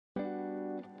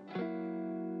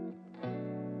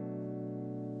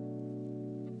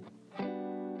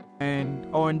And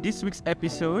on this week's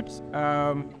episode,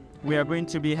 we are going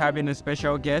to be having a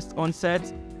special guest on set.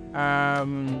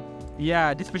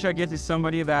 This special guest is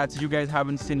somebody that you guys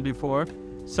haven't seen before,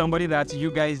 somebody that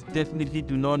you guys definitely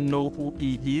do not know who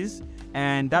he is.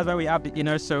 And that's why we have the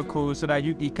inner circle, so that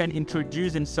he can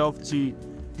introduce himself to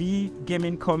the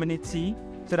gaming community,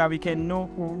 so that we can know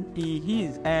who he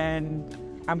is. And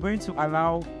I'm going to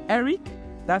allow Eric,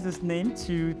 that's his name,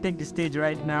 to take the stage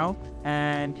right now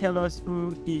and tell us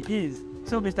who he is.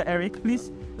 So, Mr. Eric,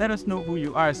 please let us know who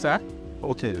you are, sir.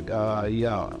 Okay,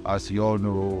 as you all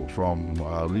know from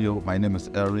Rio, my name is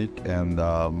Eric, and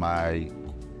my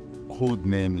code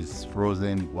name is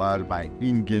Frozen, while my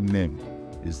in-game name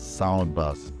is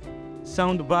Soundbuzz.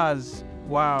 Soundbuzz,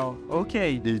 wow,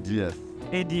 okay. ADS.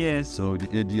 ADS. So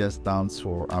the ADS stands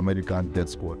for American Death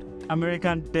Squad.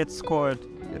 American Death Squad.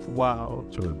 Yes. Wow.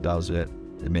 So that's it,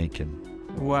 the making.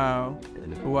 Wow.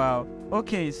 Wow.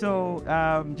 Okay, so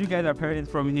you guys are hearing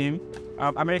from him.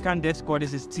 American Death Squad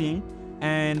is his team.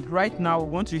 And right now, we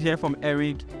want to hear from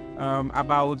Eric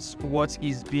about what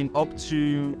he's been up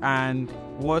to and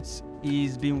what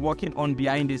he's been working on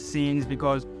behind the scenes,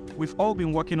 because we've all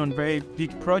been working on very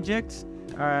big projects.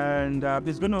 And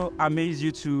it's going to amaze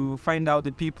you to find out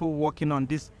the people working on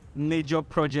these major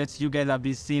projects you guys have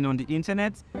been seeing on the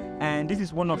internet. And this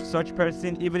is one of such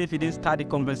person, even if he didn't start a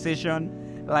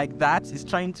conversation like that. He's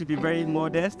trying to be very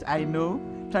modest, I know,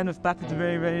 trying to start it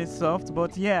very, very soft.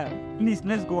 But yeah, please,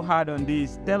 let's go hard on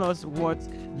this. Tell us what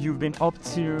you've been up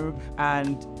to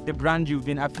and the brand you've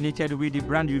been affiliated with, the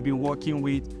brand you've been working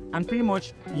with, and pretty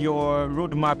much your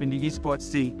roadmap in the esports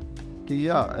scene. Pretty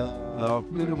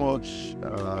much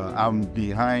I'm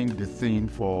behind the scene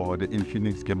for the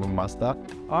Infinix Gaming Master.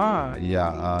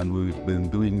 And we've been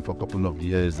doing it for a couple of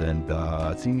years, and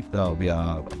I think we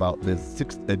are about the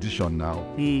 6th edition now.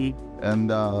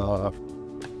 And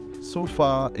so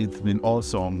far it's been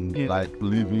awesome, like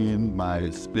living my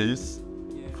space,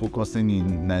 focusing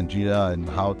in Nigeria and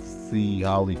how to see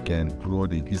how we can grow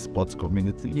the esports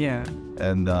community.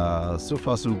 And so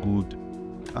far so good.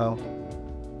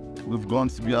 We've gone.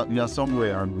 We are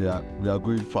somewhere, and we are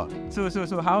going far.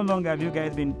 So how long have you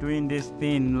guys been doing this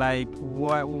thing? Like,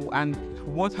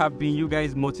 what have been you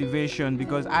guys' motivation?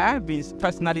 Because I have been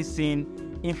personally seeing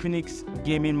Infinix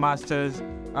Gaming Masters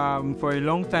for a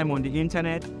long time on the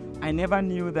internet. I never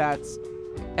knew that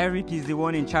Eric is the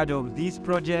one in charge of these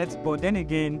projects. But then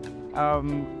again,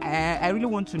 I really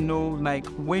want to know, like,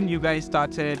 when you guys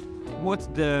started,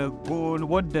 what the goal,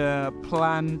 what the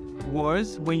plan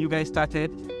was when you guys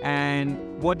started, and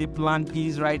what the plan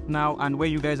is right now, and where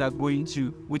you guys are going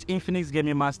to with Infinix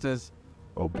Gaming Masters.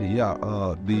 Okay,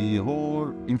 the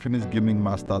whole Infinix Gaming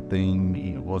Master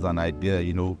thing was an idea.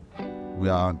 We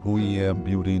are OEM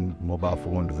building mobile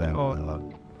phones,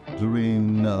 and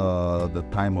during the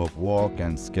time of work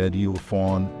and schedule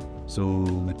fun, so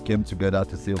we came together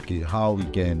to say, okay, how we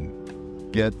can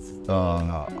get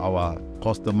our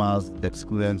customers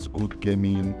experience good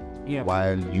gaming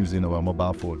while using our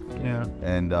mobile phone.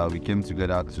 And we came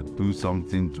together to do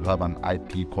something, to have an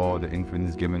IP called the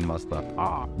Infinix Gaming Master,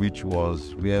 which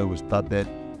was where we started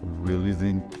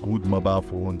releasing good mobile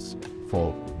phones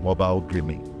for mobile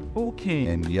gaming. Okay.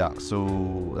 And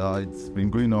so it's been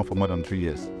going on for more than 3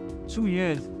 years. 2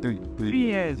 years? 3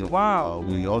 years, wow.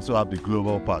 We also have the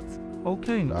global part.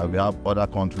 Okay. We have other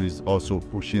countries also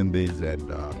pushing this,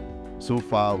 and so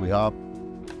far we have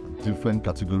different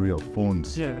category of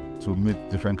phones to meet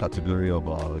different category of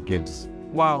games.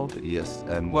 Wow. Yes,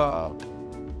 and wow.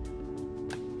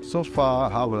 So far,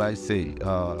 how will I say,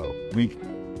 we've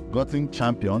gotten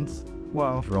champions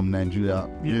from Nigeria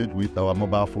with our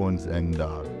mobile phones, and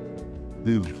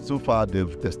so far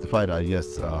they've testified that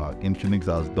yes, Infinix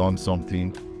has done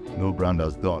something no brand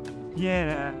has done.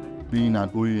 Being an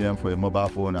OEM for a mobile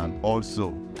phone, and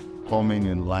also coming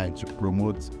in line to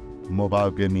promote mobile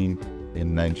gaming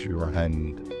in Nigeria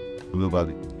and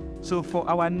globally. So for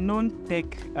our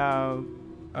non-tech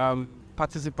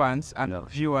participants and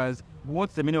viewers,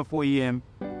 what's the meaning of OEM?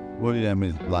 OEM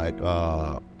is like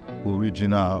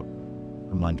original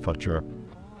manufacturer.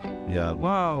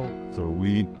 Wow. So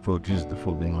we produce the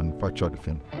phone, they manufacture the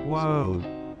phone. Wow.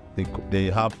 So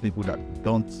they have people that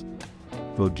don't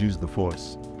produce the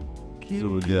phones.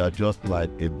 So they are just like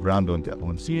a brand on their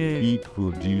own. So we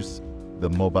produce the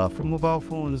mobile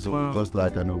phones. So just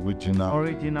like an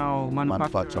original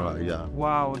manufacturer.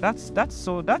 Wow, that's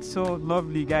so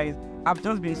lovely, guys. I've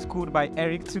just been schooled by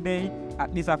Eric today.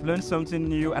 At least I've learned something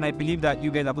new, and I believe that you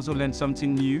guys have also learned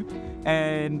something new.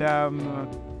 And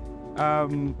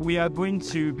we are going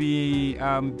to be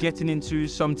getting into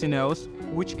something else,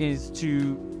 which is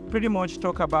to pretty much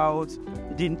talk about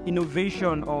the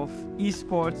innovation of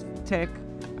esports, tech,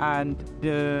 and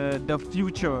the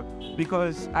future,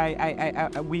 because there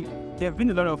have been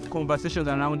a lot of conversations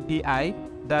around AI,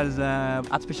 that's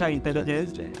artificial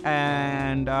intelligence,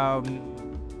 and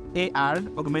AR,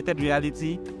 augmented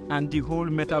reality, and the whole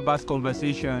metaverse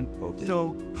conversation. Okay.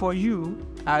 So for you,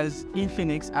 as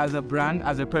Infinix, as a brand,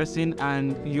 as a person,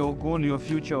 and your goal, your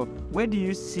future, where do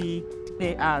you see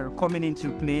AR coming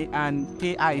into play and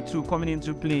AI too coming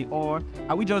into play? Or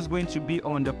are we just going to be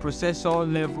on the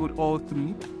processor level all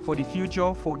through for the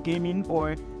future, for gaming?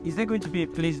 Or is there going to be a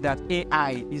place that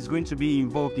AI is going to be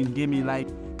involved in gaming? Like,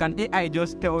 can AI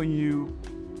just tell you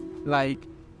like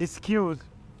the skills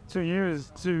to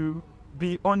use to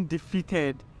be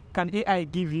undefeated? Can AI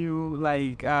give you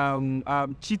like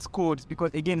cheat codes?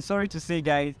 Because again, sorry to say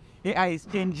guys, AI is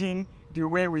changing the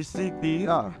way we see things,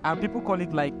 and people call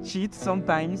it like cheats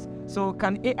sometimes. So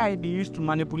can AI be used to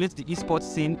manipulate the esports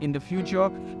scene in the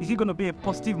future? Is it going to be a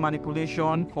positive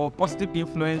manipulation or positive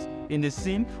influence in the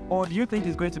scene? Or do you think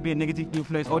it's going to be a negative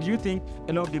influence? Or do you think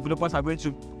a lot of developers are going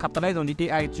to capitalize on the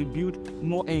AI to build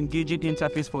more engaging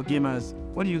interface for gamers?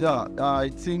 What do you think? I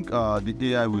think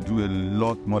the AI will do a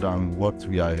lot more than what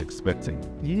we are expecting.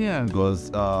 Yeah.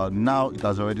 Because now it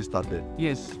has already started.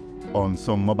 Yes. On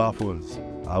some mobile phones.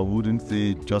 I wouldn't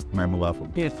say just my mobile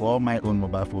phone. Yes. For my own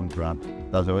mobile phone brand,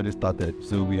 that's already started.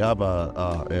 So we have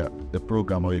a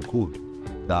program or a code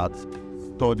that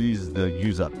studies the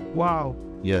user. Wow.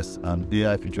 Yes, and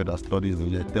AI feature that studies the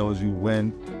user, tells you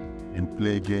when you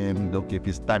play game. Okay, if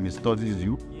it's time, it studies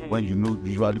you when you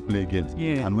usually play games.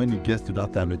 Yeah. And when it gets to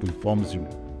that time, it informs you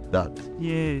that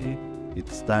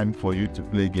it's time for you to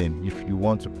play game. If you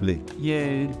want to play,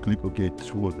 you click OK,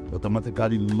 it will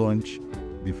automatically launch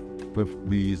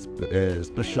the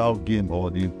special game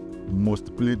or the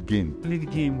most played game.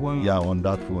 Wow. On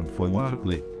that phone for you to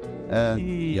play.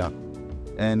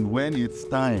 And when it's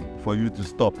time for you to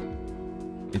stop,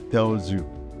 it tells you.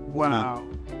 Wow.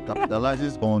 So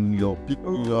capitalizes on your peak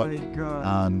period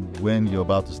and when you're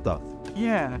about to start.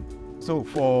 Yeah. So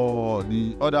for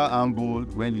the other angle,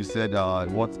 when you said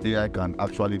what AI can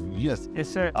actually do, yes,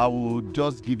 sir. I will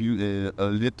just give you a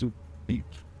little peek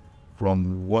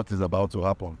from what is about to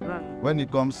happen. Right. When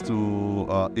it comes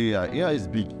to AI is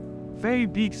big. Very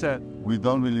big, sir. We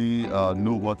don't really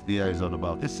know what AI is all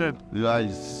about. Yes, sir. AI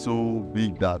is so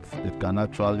big that it can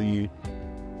actually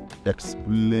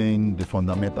explain the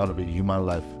fundamental of a human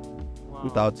life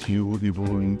without you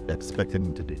even expecting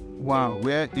it today. Wow.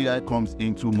 Where AI comes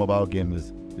into mobile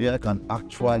games, AI can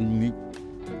actually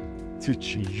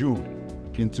teach you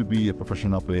to be a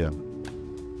professional player.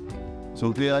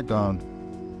 So AI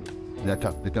there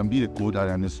can be a coder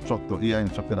and an instructor, AI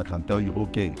instructor that can tell you,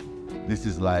 okay, this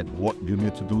is like what you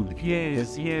need to do.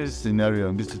 Yes. Scenario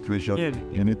in this situation,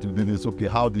 you need to do this. Okay,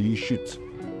 how do you shoot?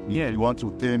 If you want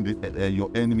to aim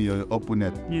your enemy or your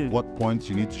opponent, what points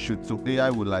you need to shoot. So AI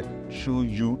will like show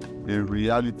you a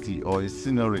reality or a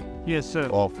scenario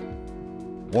of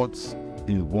what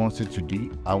it wants you to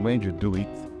do, and when you do it,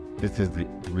 this is the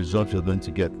result you're going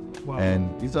to get. Wow.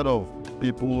 And instead of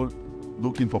people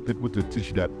looking for people to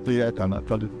teach that, AI can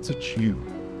actually teach you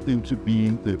into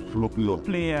being the flow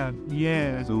player.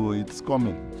 Yeah. So it's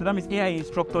coming. So that means AI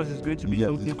instructors is going to be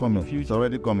something it's coming. In the future. It's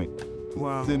already coming.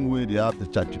 Wow. Same way they have the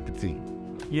ChatGPT.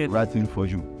 Writing for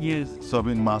you.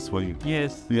 Solving maths for you.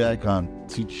 AI can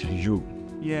teach you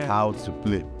how to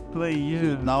play.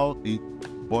 Now it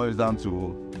boils down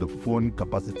to the phone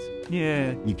capacity.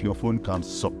 If your phone can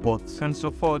support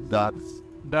that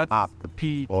app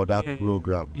or that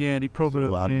program. The program.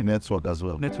 So, and network as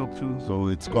well. Network too. So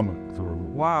it's coming. So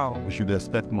we should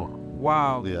expect more.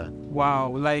 Wow.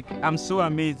 Wow. Like, I'm so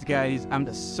amazed, guys.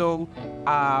 I'm so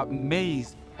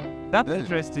amazed. That's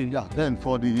interesting. Then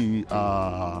for the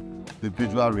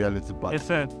visual reality part. Yes,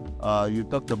 sir. You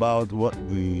talked about what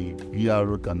the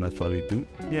VR can actually do.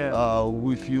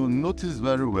 If you notice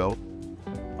very well,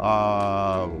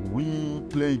 we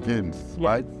play games,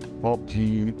 right?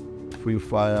 PUBG, Free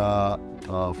Fire,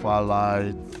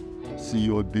 Firelight,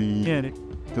 COD,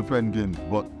 different games,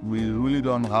 but we really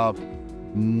don't have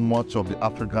much of the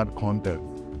African content.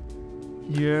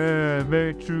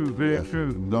 Very true, very true.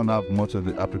 We don't have much of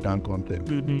the African content.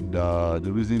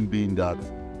 The reason being that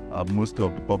most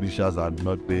of the publishers are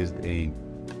not based in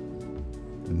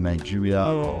Nigeria,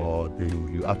 or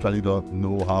you actually don't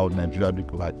know how Nigeria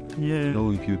looks like.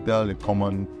 So if you tell a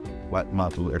common white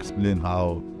man to explain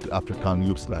how the African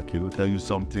looks like, he will tell you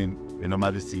something you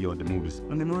normally see on the movies.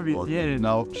 But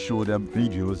now show them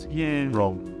videos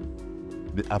from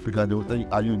the African, they will say,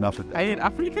 are you in Africa? Are you in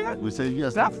Africa? We say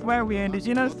yes. That's why we're in the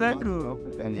indigenous circle.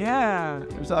 Yeah.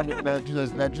 We say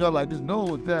Nigeria like this.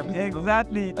 No,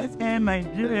 Exactly. It's in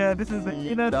Nigeria. This is the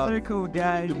inner circle,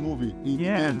 guys. In the movie,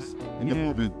 in the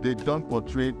movie, they don't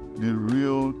portray the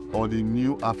real or the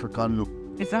new African look.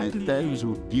 Exactly. They tend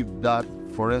to give that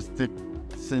forestic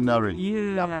scenery.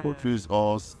 Yeah. Portrays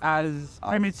us as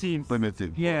primitive.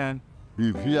 Primitive. Yeah.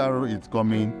 The VR is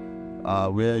coming,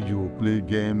 where you play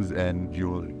games and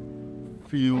you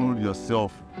feel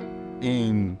yourself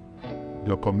in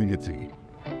your community.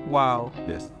 Wow.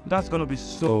 Yes. That's gonna be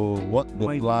so. What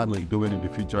the plan is doing in the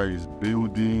future is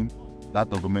building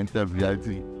that augmented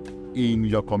reality in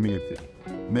your community.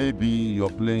 Maybe you're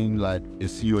playing like a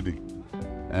COD,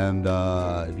 and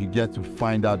you get to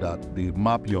find out that the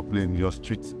map you're playing, your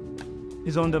street,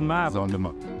 is on the map. Is on the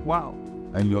map. Wow.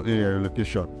 And your area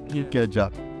location,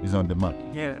 Keja, is on the map.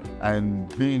 Yeah. And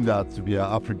being that we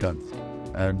are Africans,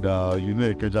 and you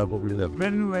know Keja probably left.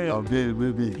 Very well.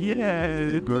 Maybe.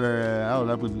 Yeah. I would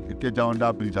have to Keja on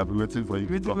that bridge. I'll be waiting for you.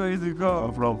 Waiting for you to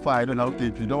go. From far, I don't know.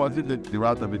 If you don't want to take the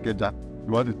route of Keja,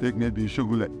 you want to take maybe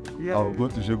Shogule. Yeah. I'll go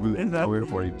to Shogule. Exactly. I'll wait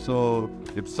for it. So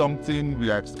it's something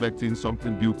we are expecting,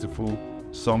 something beautiful,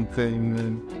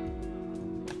 something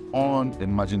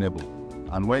unimaginable.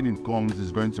 And when it comes,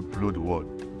 it's going to blow the world,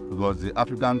 because the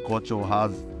African culture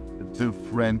has a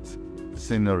different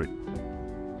scenery.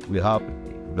 We have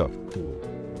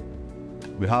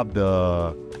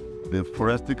the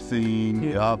forestic scene,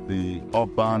 we have the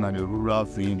urban and the rural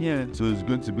scene. Yeah. So it's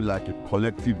going to be like a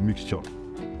collective mixture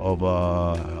of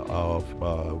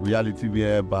reality,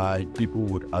 whereby people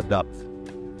would adapt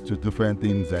to different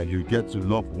things, and you get to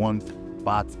love one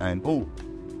part and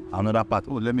another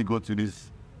part. Let me go to this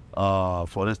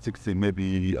forestic scene. Maybe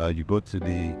you go to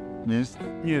the east,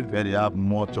 where they have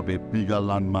much of a bigger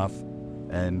landmass,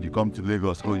 and you come to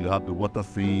Lagos, you have the water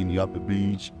scene, you have the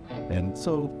beach, and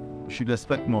so you should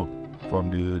expect more from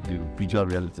the visual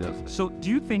reality. So do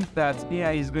you think that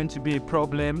AI is going to be a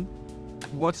problem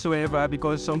whatsoever?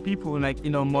 Because some people like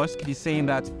Elon Musk is saying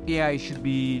that AI should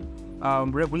be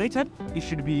regulated, it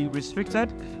should be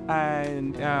restricted,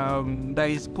 and that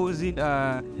is posing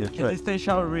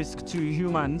existential risk to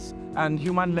humans and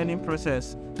human learning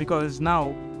process, because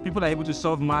now people are able to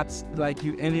solve maths, like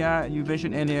you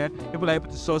mentioned earlier. People are able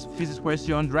to solve physics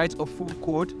questions, write a full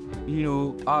code.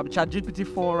 ChatGPT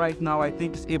 4 right now, I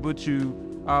think, is able to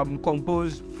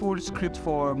compose full script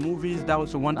for movies down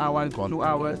to 1 hour, 2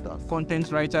 hours,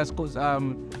 content writers,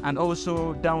 and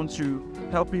also down to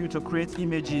helping you to create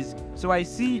images. So I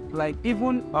see, like,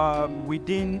 even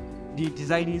within the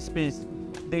designing space,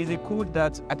 there is a code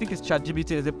that I think is ChatGPT.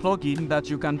 There's a plugin that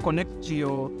you can connect to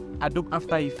your Adobe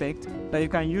After Effects that you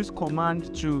can use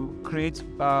command to create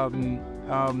to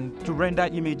render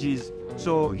images.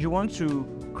 So you want to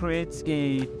create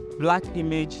a black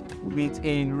image with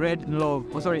a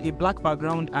a black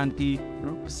background and a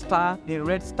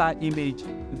red star image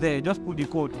there. Just put the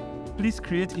code. Please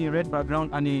create a red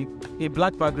background and a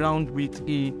black background with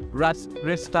a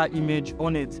red star image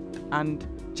on it, and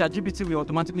ChatGPT will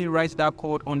automatically write that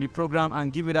code on the program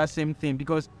and give it that same thing,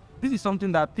 because this is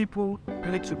something that people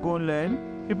need to go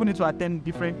learn. People need to attend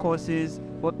different courses,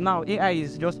 but now AI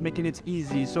is just making it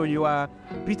easy. So you are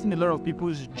beating a lot of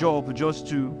people's job just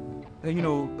to,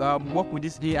 work with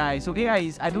this AI. So AI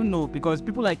is, I don't know, because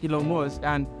people like Elon Musk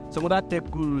and some other tech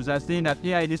gurus are saying that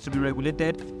AI needs to be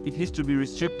regulated, it needs to be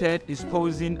restricted, it's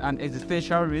posing an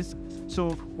existential risk.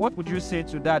 So what would you say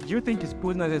to that? Do you think it's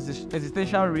posing an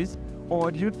existential risk,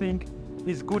 or do you think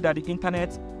it's good that the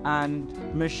internet and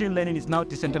machine learning is now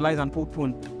decentralized and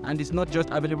open, and it's not just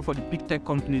available for the big tech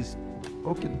companies?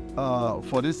 Okay.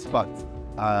 For this part,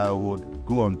 I would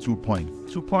go on 2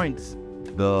 points. 2 points.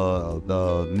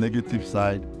 The negative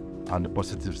side and the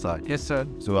positive side. Yes, sir.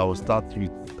 So I will start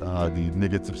with the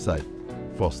negative side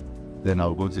first. Then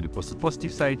I'll go to the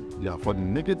positive side. Yeah, for the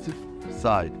negative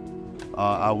side,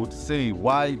 I would say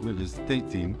why we're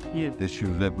stating they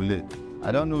should regulate.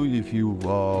 I don't know if you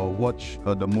watch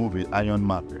the movie Iron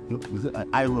Man. Is it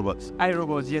iRobot?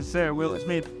 iRobot, yes, sir. Will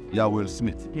Smith. Yeah, Will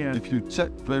Smith. Yeah. If you check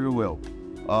very well,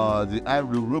 the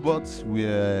robots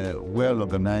were well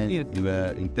organized, they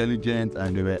were intelligent,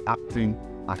 and they were acting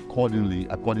accordingly,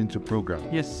 according to program.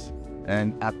 Yes.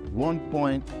 And at one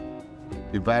point,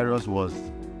 the virus was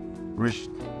reached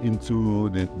into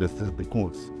the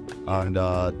codes, and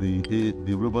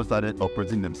the robots started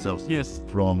operating themselves. Yes.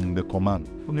 From the command.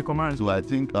 From the command. So I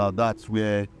think that's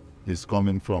where it's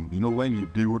coming from. When you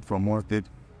build from one state,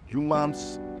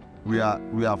 humans, we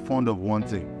are fond of one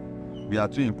thing. We are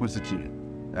too inquisitive,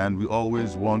 and we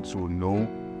always want to know,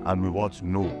 and we want to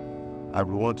know and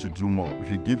we want to do more.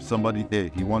 If you give somebody A,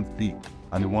 he wants B,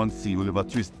 and he wants C, Oliver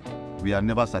Twist, we are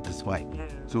never satisfied.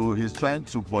 So he's trying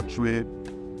to portray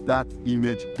that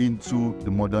image into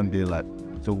the modern day life.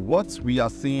 So what we are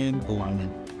seeing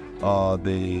on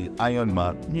the Iron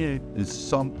Man is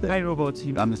something.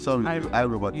 iRobot. I'm sorry,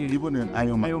 iRobot. Even in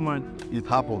Iron Man, it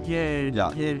happens.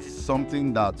 It's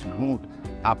something that won't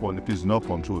happen if it's not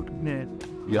controlled.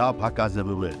 You have hackers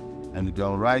everywhere, and you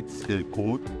can write a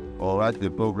code or write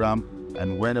a program,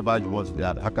 and whenever you want,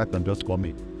 the hacker can just come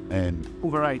in and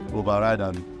override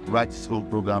and write this whole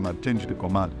program and change the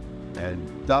command, and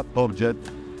that object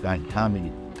can harm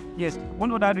it. Yes,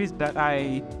 one other risk that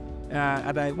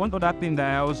one other thing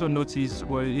that I also noticed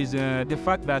is the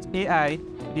fact that AI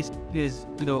is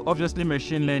obviously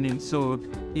machine learning, so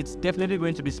it's definitely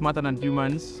going to be smarter than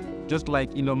humans, just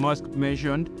like Elon Musk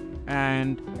mentioned,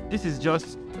 and this is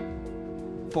just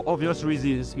for obvious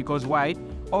reasons. Because why?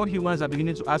 All humans are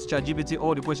beginning to ask ChatGPT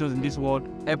all the questions in this world.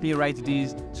 Help me write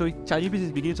this. So ChatGPT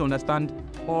is beginning to understand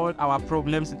all our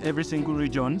problems in every single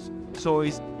region. So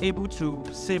it's able to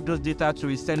save those data to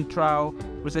a central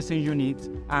processing unit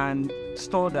and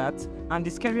store that. And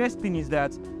the scariest thing is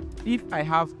that if I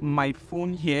have my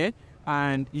phone here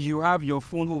and you have your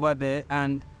phone over there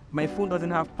and my phone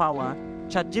doesn't have power,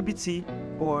 ChatGPT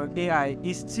or AI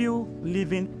is still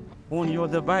living on your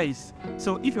device.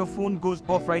 So if your phone goes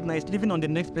off right now, it's living on the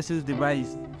next person's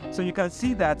device. So you can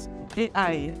see that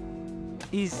AI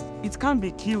it can't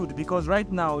be killed, because right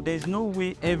now there's no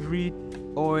way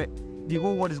the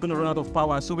whole world is going to run out of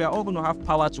power. So we are all going to have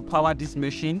power to power this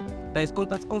machine that's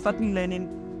constantly learning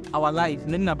our life,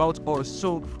 learning about us.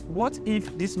 So what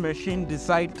if this machine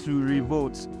decide to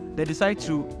revolt? They decide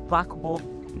to back up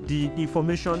the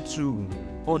information to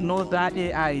another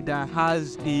AI that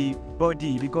has a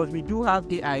body, because we do have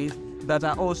AIs that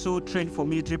are also trained for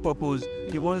military purpose,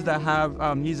 the ones that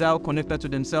have missile connected to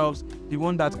themselves, the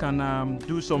one that can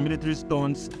do some military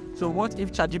stunts. So what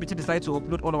if ChatGPT decides to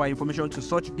upload all our information to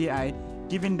such AI,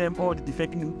 giving them all the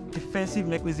defensive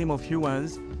mechanism of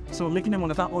humans, so making them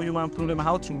understand all human problem,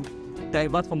 how to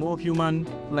divert from all human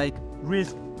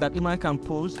risk that human can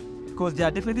pose, because they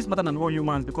are definitely smarter than all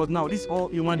humans, because now this is all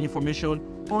human information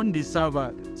on the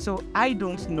server. So I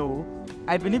don't know.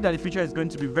 I believe that the future is going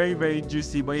to be very, very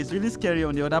juicy, but it's really scary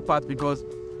on the other part, because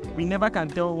we never can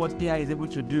tell what AI is able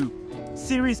to do.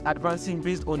 Siri is advancing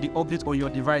based on the update on your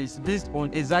device, based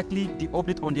on exactly the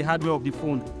update on the hardware of the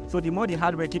phone. So the more the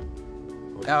hardware keep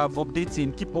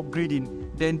updating, keep upgrading,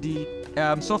 then the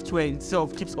software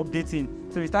itself keeps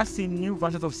updating. So you start seeing new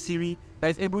versions of Siri that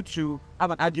is able to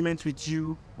have an argument with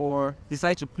you or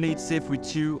decide to play it safe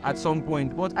with you at some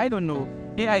point. But I don't know.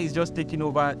 AI is just taking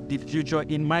over the future,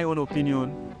 in my own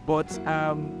opinion. But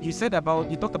you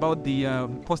talked about the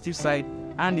positive side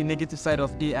and the negative side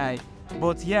of AI.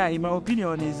 But yeah, in my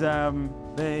opinion, is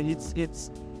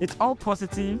it's all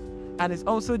positive, and it's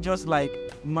also just like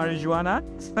marijuana.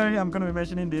 Sorry, I'm going to be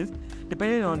mentioning this.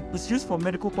 Depending on, it's used for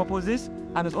medical purposes,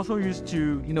 and it's also used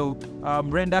to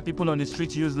render people on the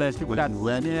street useless. People that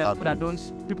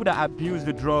abuse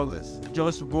the drugs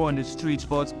just go on the streets.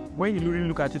 But when you really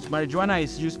look at it, marijuana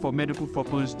is used for medical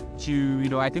purpose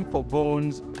to I think for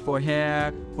bones, for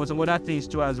hair, for some other things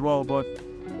too as well. But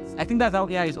I think that's how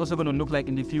AI is also going to look like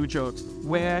in the future,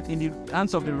 where in the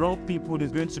hands of the wrong people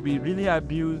is going to be really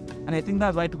abused. And I think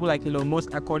that's why people like Elon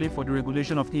Musk are calling for the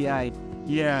regulation of AI.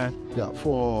 Yeah,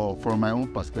 from my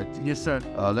own perspective. Yes, sir.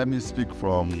 Let me speak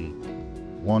from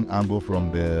one angle,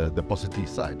 from the positive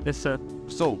side. Yes, sir.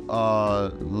 So,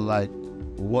 like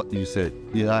what you said,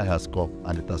 AI has come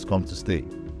and it has come to stay.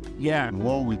 Yeah.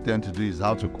 What we tend to do is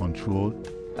how to control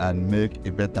and make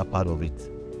a better part of it.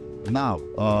 Now,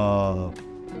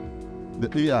 the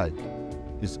AI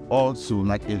is also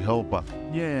like a helper.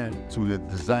 Yeah. To the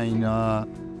designer,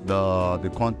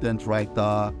 the content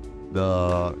writer,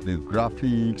 the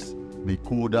graphics, the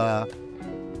coder,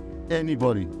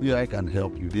 anybody. AI can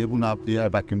help you. They even have AI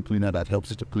vacuum cleaner that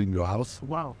helps you to clean your house.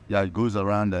 Wow. Yeah, it goes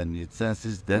around and it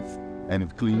senses dirt and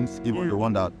it cleans. Even the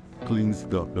one that cleans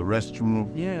the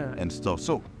restroom and stuff.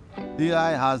 So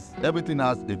everything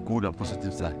has a good and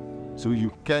positive side. So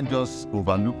you can't just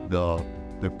overlook the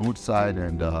good side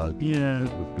and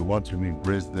we want to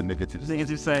embrace the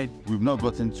negative side. We've not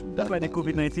gotten to that. That's why the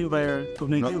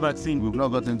COVID-19 vaccine. We've not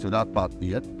gotten to that part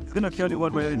yet. It's going to kill the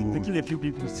world, but it's kill a few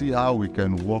people. See how we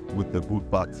can work with the good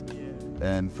part. Yeah.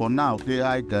 And for now,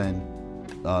 AI can,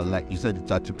 like you said,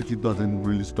 ChatGPT doesn't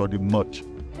really study much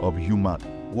of human.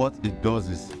 What it does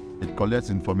is it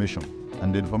collects information.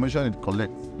 And the information it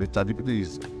collects, the ChatGPT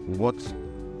is what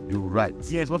you write.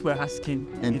 Yes, what we're asking.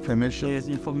 Information. Yes,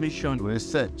 information.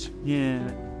 Research. Yeah.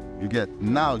 You get.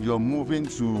 Now you're moving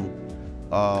to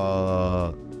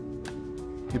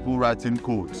people writing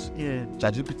codes. Yeah.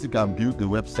 ChatGPT can build the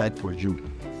website for you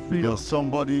because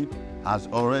somebody has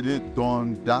already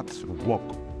done that work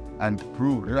and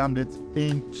programmed it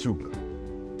into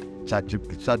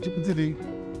ChatGPT. ChatGPT didn't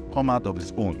come out of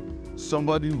its own.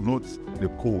 Somebody wrote the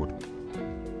code,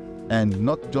 and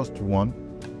not just one.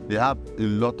 They have a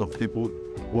lot of people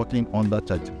working on that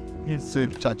ChatGPT. Yes. So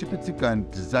if ChatGPT can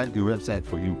design the website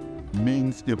for you,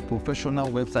 means a professional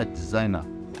website designer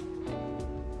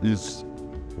is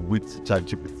with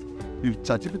ChatGPT. If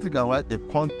ChatGPT can write the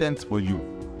content for you,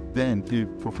 then a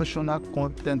professional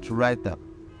content writer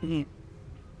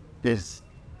is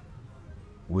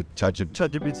with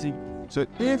ChatGPT. So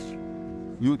if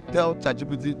you tell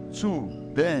ChatGPT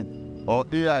to then, or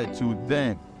AI to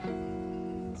then,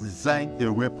 design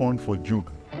a weapon for you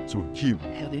to kill,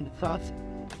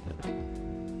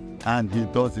 and he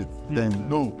does it, then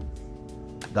know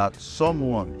that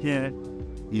someone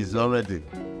is already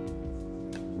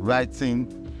writing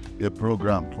a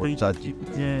program for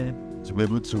ChatGPT to be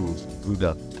able to do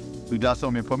that. If there's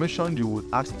some information you would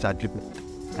ask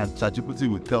ChatGPT, and ChatGPT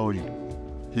will tell you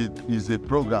he is a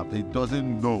program, he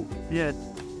doesn't know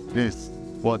this,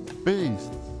 but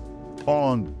based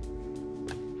on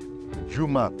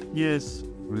human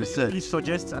research, he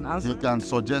suggests an answer. he can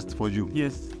suggest for you.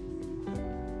 Yes.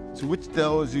 So which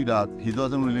tells you that he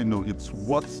doesn't really know. It's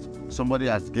what somebody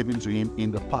has given to him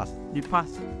in the past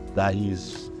that he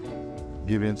is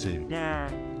giving to you. Yeah.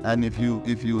 And if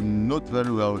you note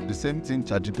very well, the same thing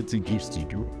ChatGPT gives to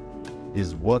you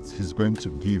is what he's going to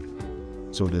give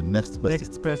to the next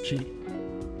person.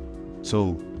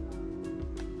 So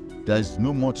there is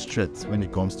no much threat when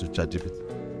it comes to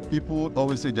ChatGPT. People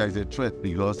always say there is a threat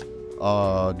because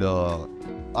how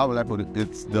will I put it?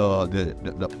 It's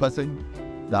the person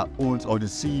that owns, or the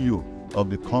CEO of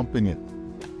the company,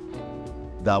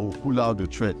 that will pull out the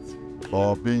threat,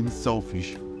 or being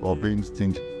selfish, or being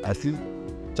stingy. I see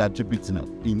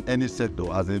ChatGPT in any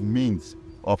sector as a means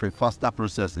of a faster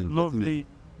process in getting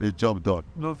the job done.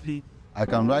 Lovely. I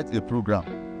can write a program,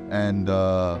 and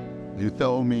you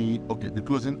tell me, okay, the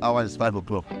closing hour is 5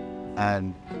 o'clock,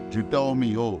 and you tell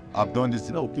me, oh, I've done this.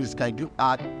 Oh, please, can you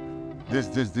add this,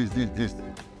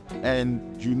 and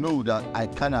you know that I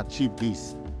can achieve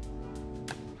this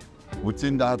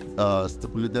within that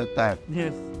stipulated time.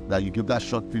 Yes. That you give that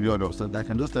short period of, so that I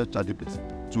can just tell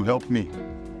ChatGPT to help me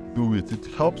do it. It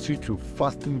helps you to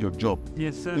fasten your job.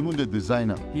 Yes, sir. Even the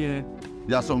designer. Yeah.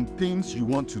 There are some things you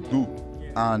want to do,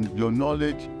 and your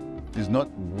knowledge is not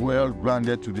well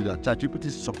grounded to do that. ChatGPT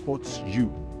supports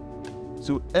you.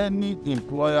 So any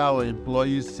employer or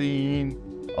employee seeing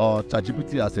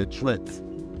ChatGPT as a threat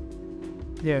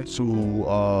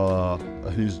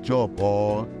to his job,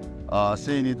 or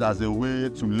seeing it as a way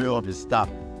to lay off his staff,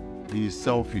 is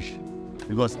selfish.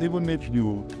 Because even if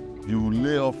you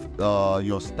lay off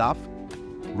your staff,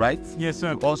 right? Yes,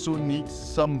 sir. You also need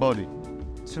somebody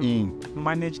to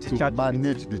manage the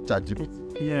ChatGPT.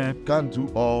 Yeah. You can't do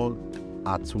all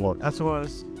at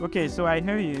once. Okay, so I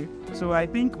hear you. So I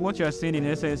think what you're saying in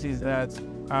essence is that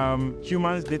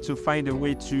humans need to find a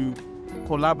way to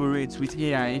collaborate with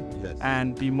AI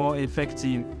and be more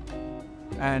effective,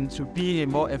 and to be a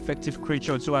more effective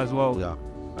creature too as well.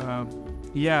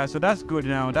 Yeah. So that's good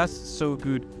now. That's so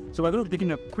good. So we're going to be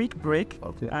taking a quick break.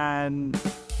 Okay. And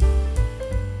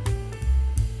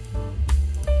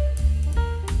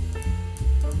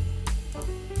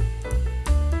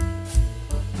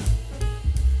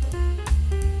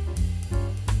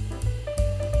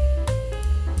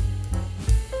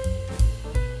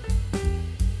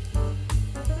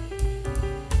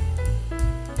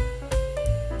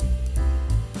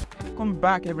welcome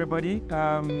back, everybody.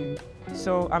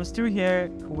 So I'm still here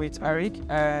with Eric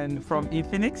and from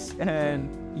Infinix, and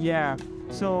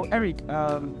so Eric,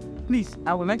 please,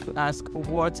 I would like to ask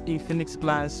what Infinix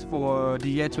plans for the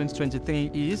year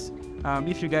 2023 is.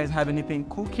 If you guys have anything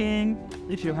cooking,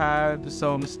 if you have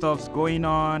some stuffs going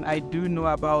on. I do know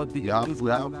about the we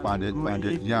have pounded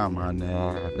yam and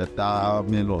the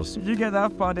melos. You guys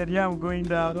have pounded yam going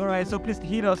down. All right, so please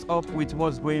hit us up with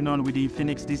what's going on with the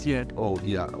Infinix this year.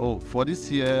 For this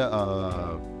year,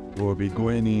 we'll be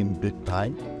going in big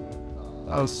time.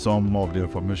 Some of the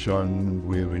information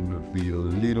will be a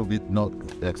little bit not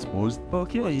exposed.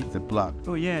 Okay. It's a plan.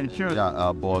 Oh yeah, sure.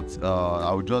 But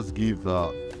I will just give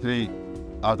 3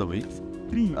 out of it.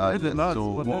 3?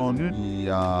 So one, we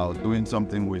are doing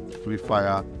something with Free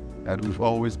Fire, and we've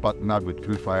always partnered with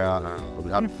Free Fire.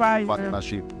 We have a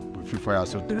partnership with Free Fire.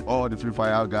 So all the Free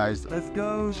Fire guys, let's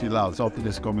go. Chill out. Something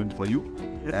is coming for you.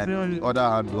 Yes, and on the other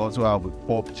hand, we also have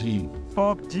PUBG.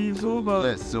 PUBG is over.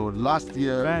 Yes. So last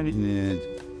year,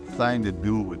 signed a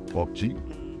deal with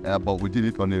PUBG, but we did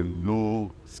it on a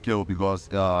low scale because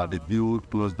the deal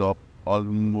closed up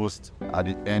almost at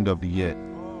the end of the year.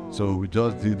 So we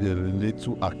just did a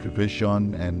little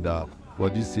activation, and for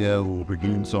this year we'll be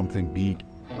doing something big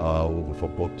for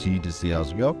PUBG this year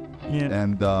as well. Yeah.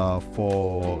 And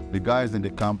for the guys in the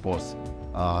campus,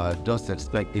 just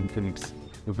expect Infinix.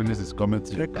 Infinix is coming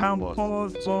to the campus.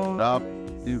 That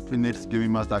Infinix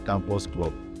Gaming Master Campus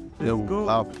Club. They will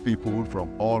have people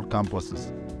from all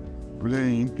campuses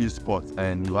playing esports,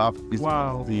 and you have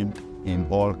esports team in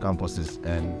all campuses,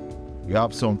 and you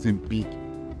have something big.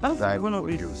 That's going to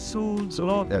be so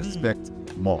lovely. Expect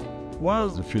more. Wow.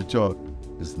 The future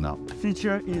is now.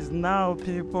 Future is now,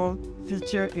 people.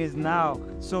 Future is now.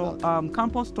 So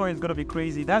campus store is going to be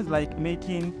crazy. That's like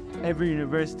making every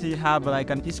university have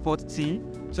like an esports team,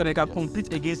 so they can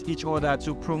compete against each other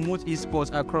to promote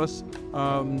esports across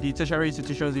the tertiary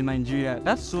institutions in Nigeria.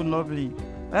 That's so lovely.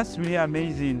 That's really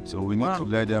amazing. So we need to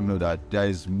let them know that there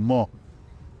is more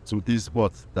to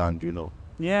esports than,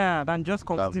 Yeah, than just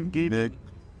competitive gaming. Make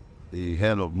a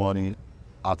hell of money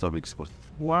out of esports.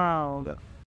 Wow. Yeah.